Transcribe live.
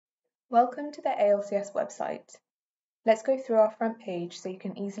Welcome to the ALCS website. Let's go through our front page so you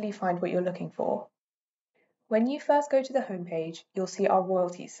can easily find what you're looking for. When you first go to the homepage, you'll see our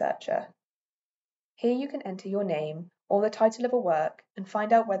royalties searcher. Here you can enter your name or the title of a work and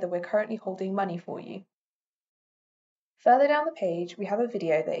find out whether we're currently holding money for you. Further down the page, we have a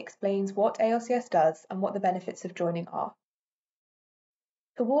video that explains what ALCS does and what the benefits of joining are.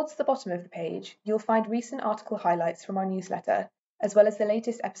 Towards the bottom of the page, you'll find recent article highlights from our newsletter, as well as the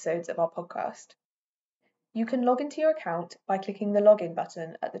latest episodes of our podcast. You can log into your account by clicking the Login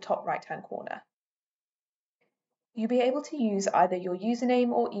button at the top right-hand corner. You'll be able to use either your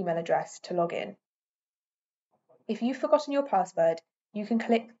username or email address to log in. If you've forgotten your password, you can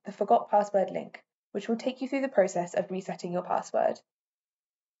click the Forgot Password link, which will take you through the process of resetting your password.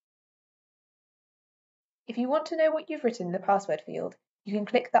 If you want to know what you've written in the password field, you can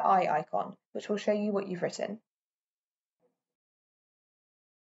click the eye icon, which will show you what you've written.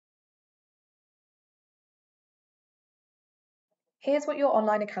 Here's what your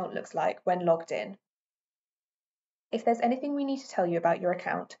online account looks like when logged in. If there's anything we need to tell you about your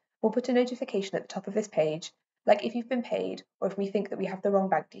account, we'll put a notification at the top of this page, like if you've been paid or if we think that we have the wrong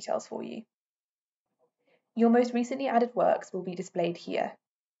bank details for you. Your most recently added works will be displayed here.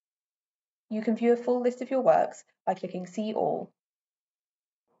 You can view a full list of your works by clicking See All,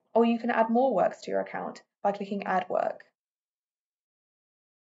 or you can add more works to your account by clicking Add Work.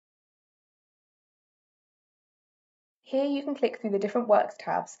 Here you can click through the different Works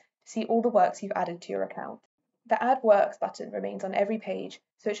tabs to see all the works you've added to your account. The Add Works button remains on every page,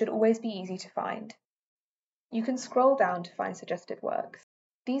 so it should always be easy to find. You can scroll down to find suggested works.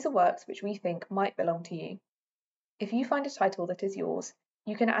 These are works which we think might belong to you. If you find a title that is yours,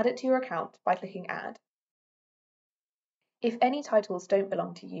 you can add it to your account by clicking Add. If any titles don't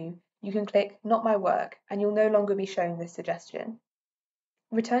belong to you, you can click Not My Work and you'll no longer be shown this suggestion.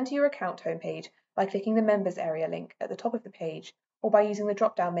 Return to your account homepage by clicking the Members area link at the top of the page or by using the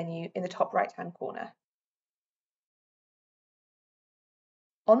drop-down menu in the top right-hand corner.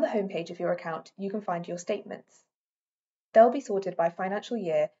 On the homepage of your account, you can find your statements. They'll be sorted by financial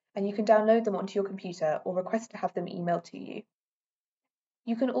year and you can download them onto your computer or request to have them emailed to you.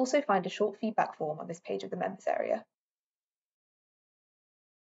 You can also find a short feedback form on this page of the Members area.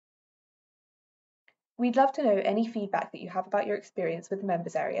 We'd love to know any feedback that you have about your experience with the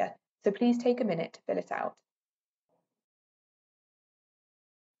Members area, so please take a minute to fill it out.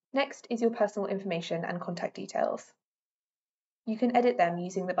 Next is your personal information and contact details. You can edit them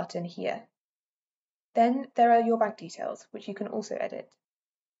using the button here. Then there are your bank details, which you can also edit.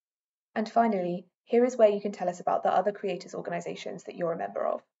 And finally, here is where you can tell us about the other creators' organisations that you're a member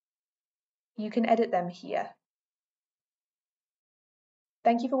of. You can edit them here.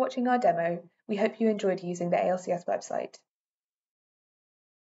 Thank you for watching our demo. We hope you enjoyed using the ALCS website.